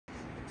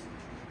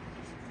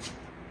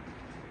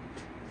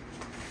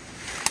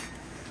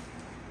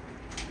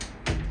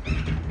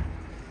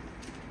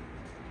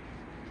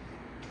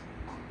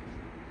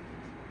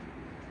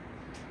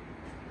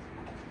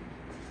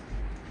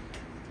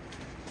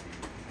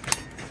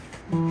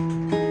Wala,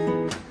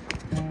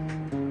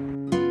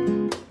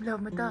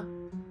 mata.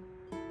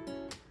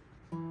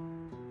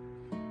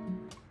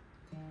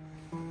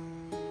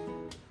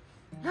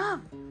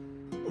 Love!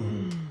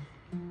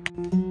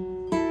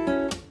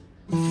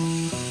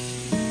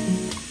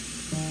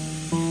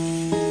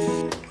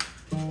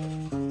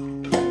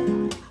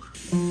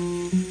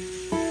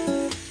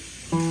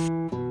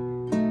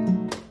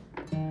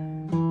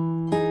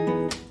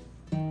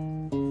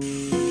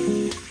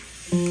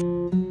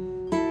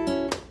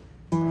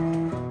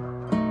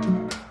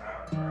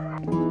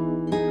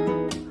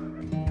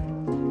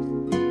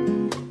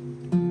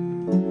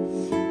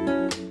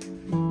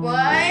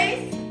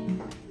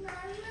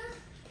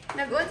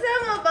 Nag-unsa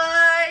mo,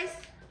 boys?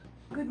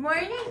 Good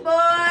morning,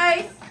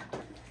 boys!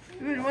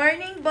 Good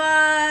morning,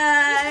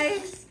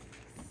 boys!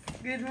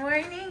 Good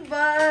morning,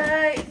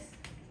 boys!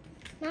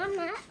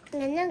 Mama,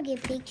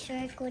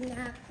 nag-picture ko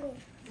na ako.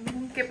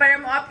 Okay,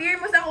 para mo appear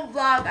mo sa akong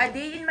vlog, A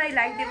Day in My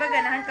Life, di ba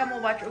ganahan ka mo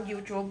watch og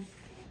YouTube?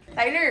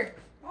 Tyler!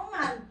 Oh,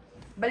 man.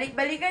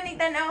 Balik-balikan ni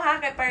tanaw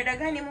ha, kay para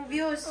daghan ni mo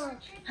views.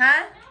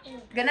 Ha?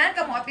 Ganahan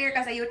ka mo appear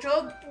ka sa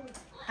YouTube?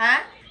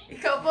 Ha?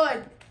 Ikaw po.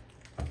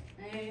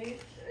 Ay.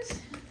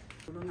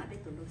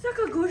 Sa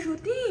ka go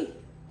shooting?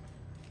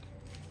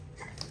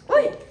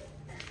 Uy!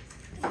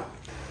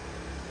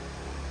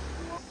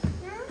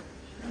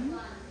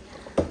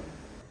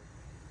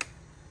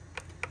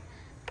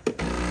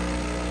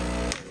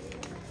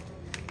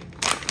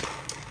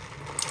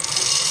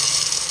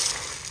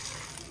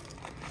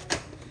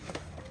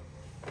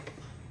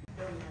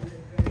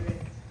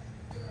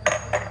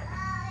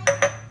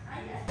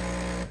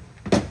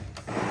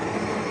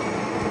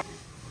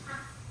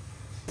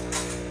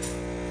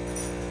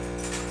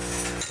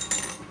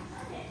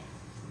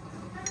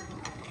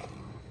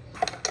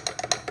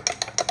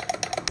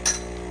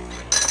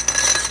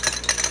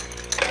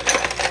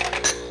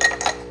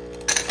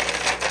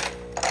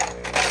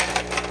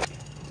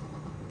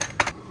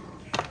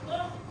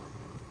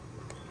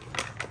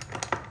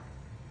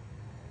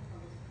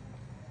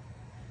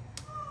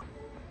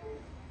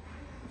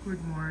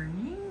 Good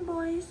morning,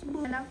 boys.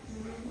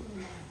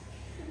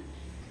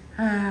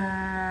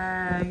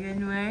 Ah,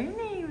 good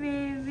morning,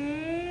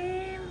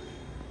 baby.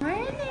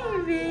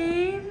 Morning,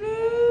 baby.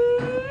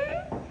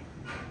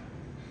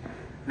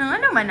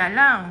 Ano man na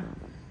lang.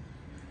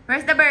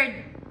 Where's the bird?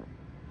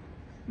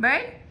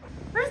 Bird?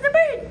 Where's the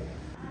bird?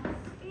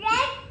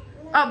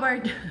 Oh,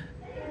 bird.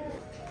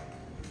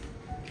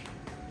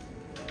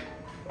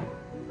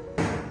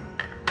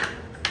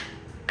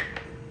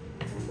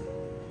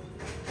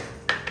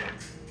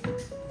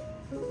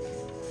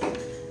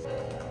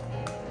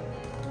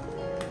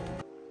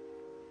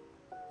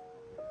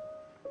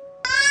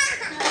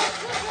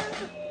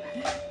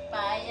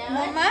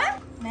 Mama?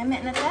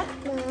 Meme na ta?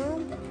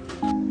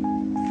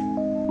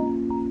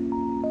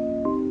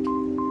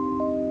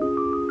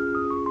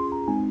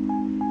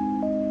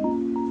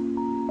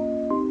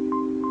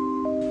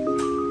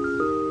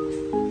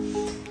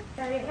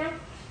 Tari na.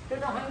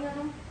 Tutong ay na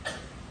nung.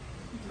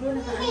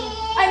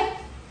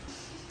 Ay!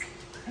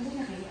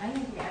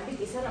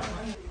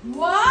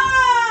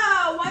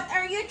 Wow! What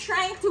are you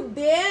trying to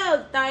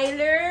build,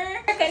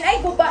 Tyler? Can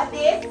I go back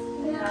this?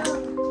 No.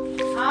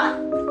 Huh?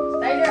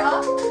 Tyler,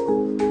 up?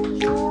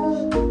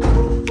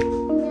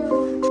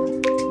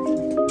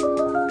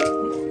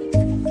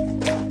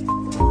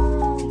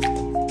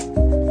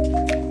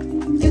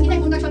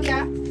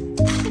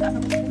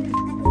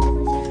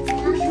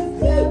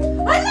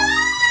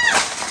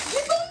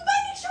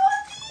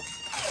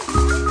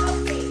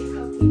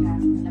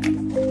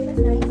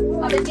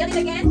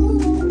 Again?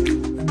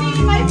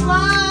 My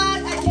vlog!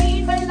 A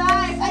day in my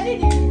life! I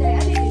did it today.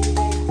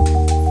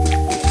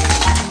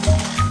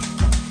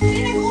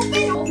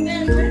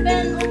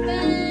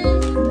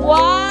 Open!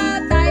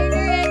 Wow!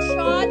 Tyler and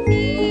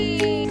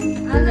Shotty!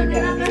 Ano ka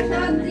na,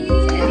 Shotty?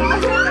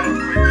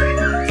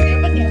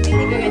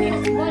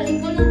 Ball,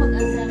 ikaw lang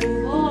mag-asa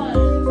ng ball.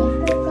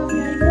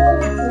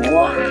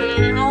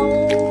 Wow!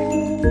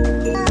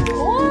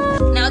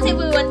 Now, say,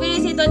 what will you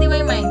say to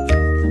my mind?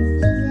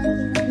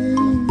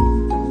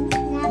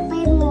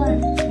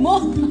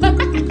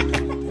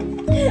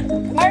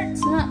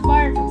 Parts, not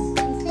parts.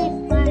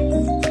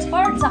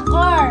 Parts, a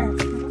car.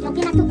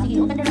 Okay na to.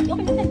 Sige, open na.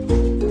 Open.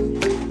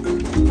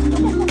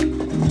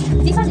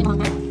 Sisa si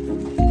mama.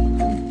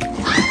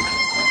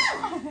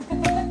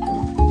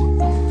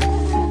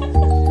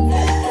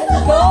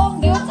 Dong,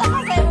 giwag sa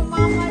kasi ng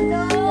mama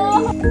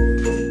dong.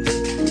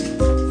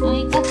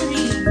 Ay,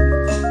 Catherine.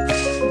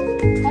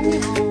 Kani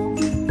mo.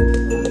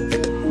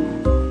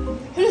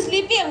 Hello,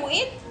 sleepy ang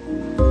muit?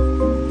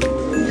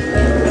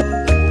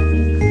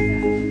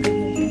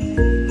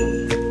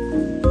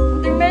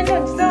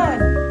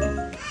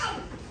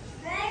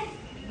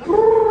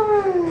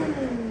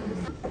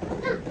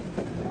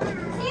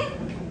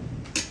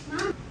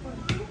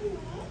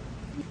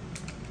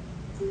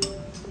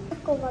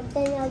 Ako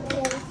magtanong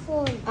ng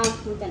phone.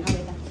 Bukan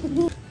awet ka.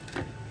 Hello.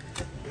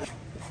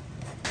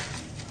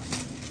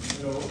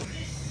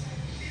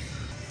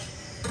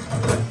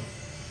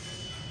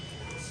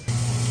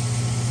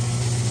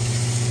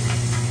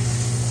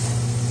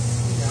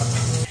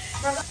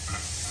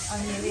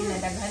 ilang nirin na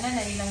daghanan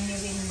na ilang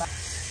nirin ba.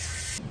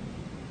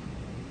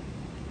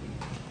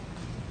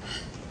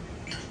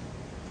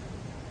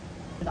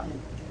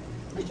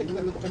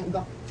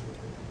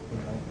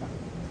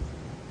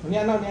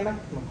 Niya na.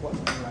 Magkuha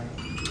sa kanila.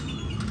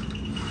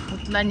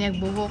 Putlan niyang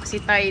buhok si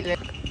Tyler.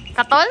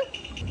 Katol?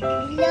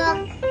 Look.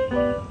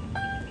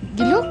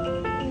 Gilok?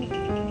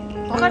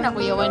 O ka na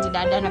kuyawan si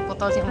Dada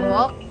nagputol si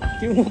buhok?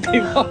 Yung kay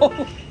mo.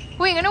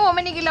 Uy, ano mo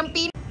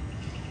manigilampin?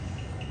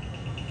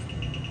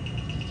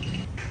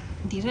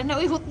 Hindi rin na,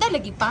 uy, hutda,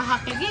 lagi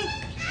pahak lagi.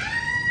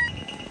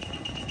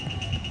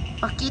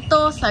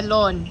 Pakito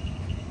Salon.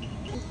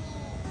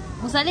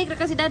 Musalik ra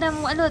kasi Dada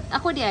mo alot.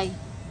 Ako di ay.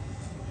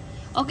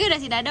 Okay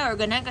ra si Dada or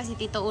ganan kasi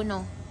Tito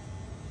Uno?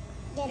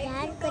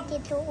 Ganan ko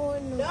Tito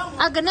Uno.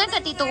 Ah, ganan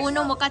ka Tito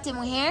Uno mo cut si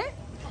mong hair?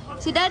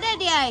 Si Dada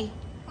di ay.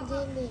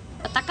 Dili.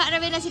 Taka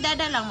ra na si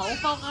Dada lang,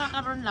 maupaw ka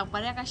karon lang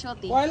para ka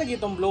shorty. Why lagi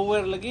itong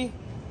blower lagi?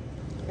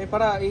 Eh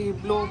para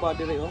i-blow ba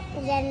dire oh?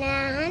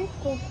 Ganahan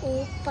ko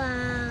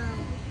upaw.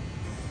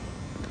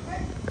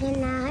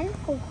 Ganahan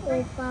ko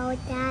upaw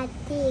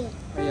dati.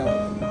 Ayaw.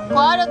 Kung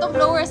ano itong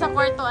blower sa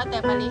kwarto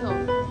ate, paliho.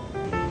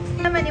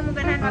 Naman yung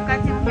ganahan mag-cut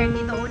si mong hair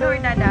Tito Uno or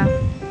Dada?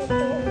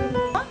 Tito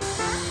Uno.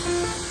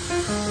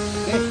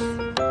 Okay.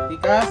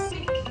 Tikas.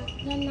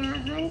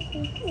 Ganahan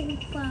ko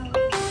upaw.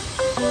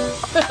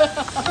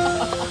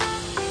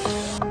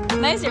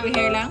 Nice your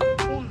hair lang?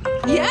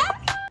 Yeah. Yeah?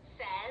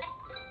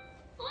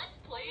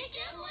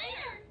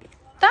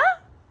 Ta?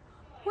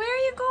 Where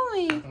are you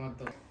going?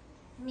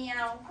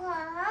 Meow.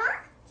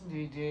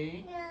 JJ.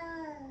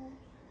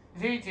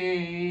 JJ.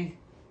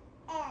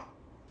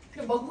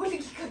 Bago lagi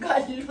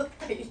kagalot,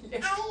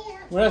 Tyler.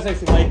 Wala sa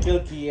si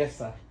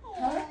𝗹𝗶𝗀𝗀.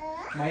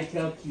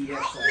 𝗹𝗶𝗀𝗀.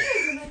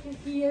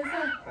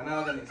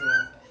 Tanaw ganit sa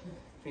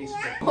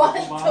Facebook.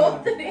 1,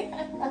 2, 3.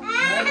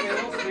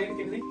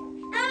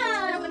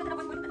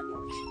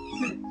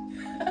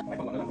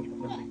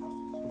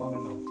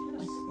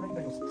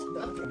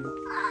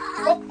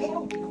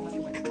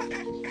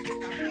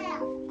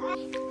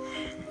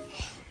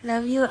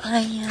 Love you,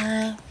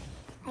 Aya.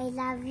 I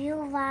love you,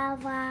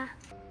 Wawa.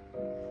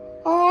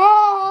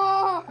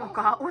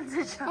 Nagkaon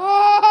sa siya.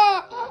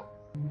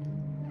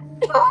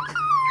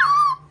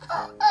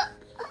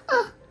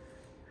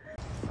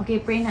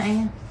 Okay, pray na,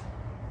 Aya.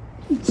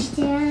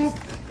 Dad,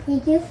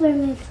 thank you for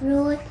my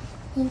fruit.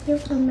 Thank you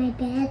for my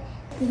bed.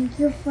 Thank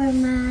you for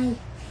my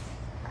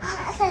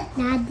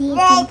daddy.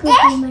 Thank you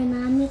for my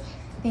mommy.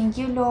 Thank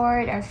you,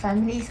 Lord. Our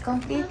family is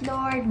complete,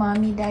 Lord.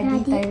 Mommy, Daddy,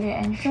 Daddy, Tyler,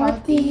 and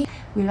Shorty.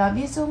 We love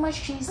you so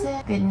much,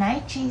 Jesus. Good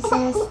night,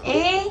 Jesus.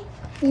 Amen.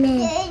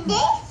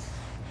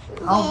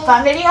 Oh,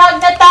 family hug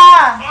na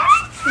ta!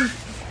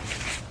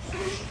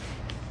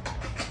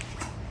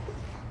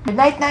 Good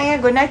night,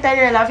 Naya. Good night,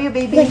 Tyler. I love you,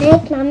 baby. Good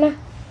night, Mama.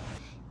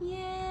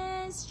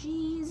 Yes,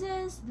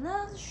 Jesus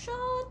loves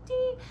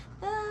Shorty.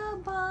 The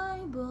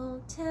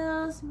Bible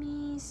tells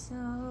me so.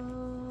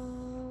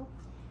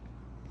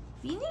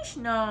 Finish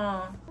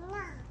na.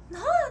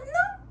 No.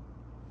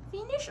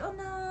 Finish o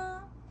na.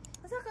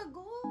 Asa ka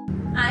go?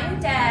 I'm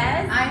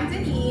Dezz. I'm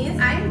Denise.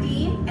 I'm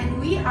Dean. And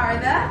we are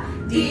the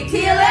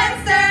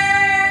DTLIMSTERS!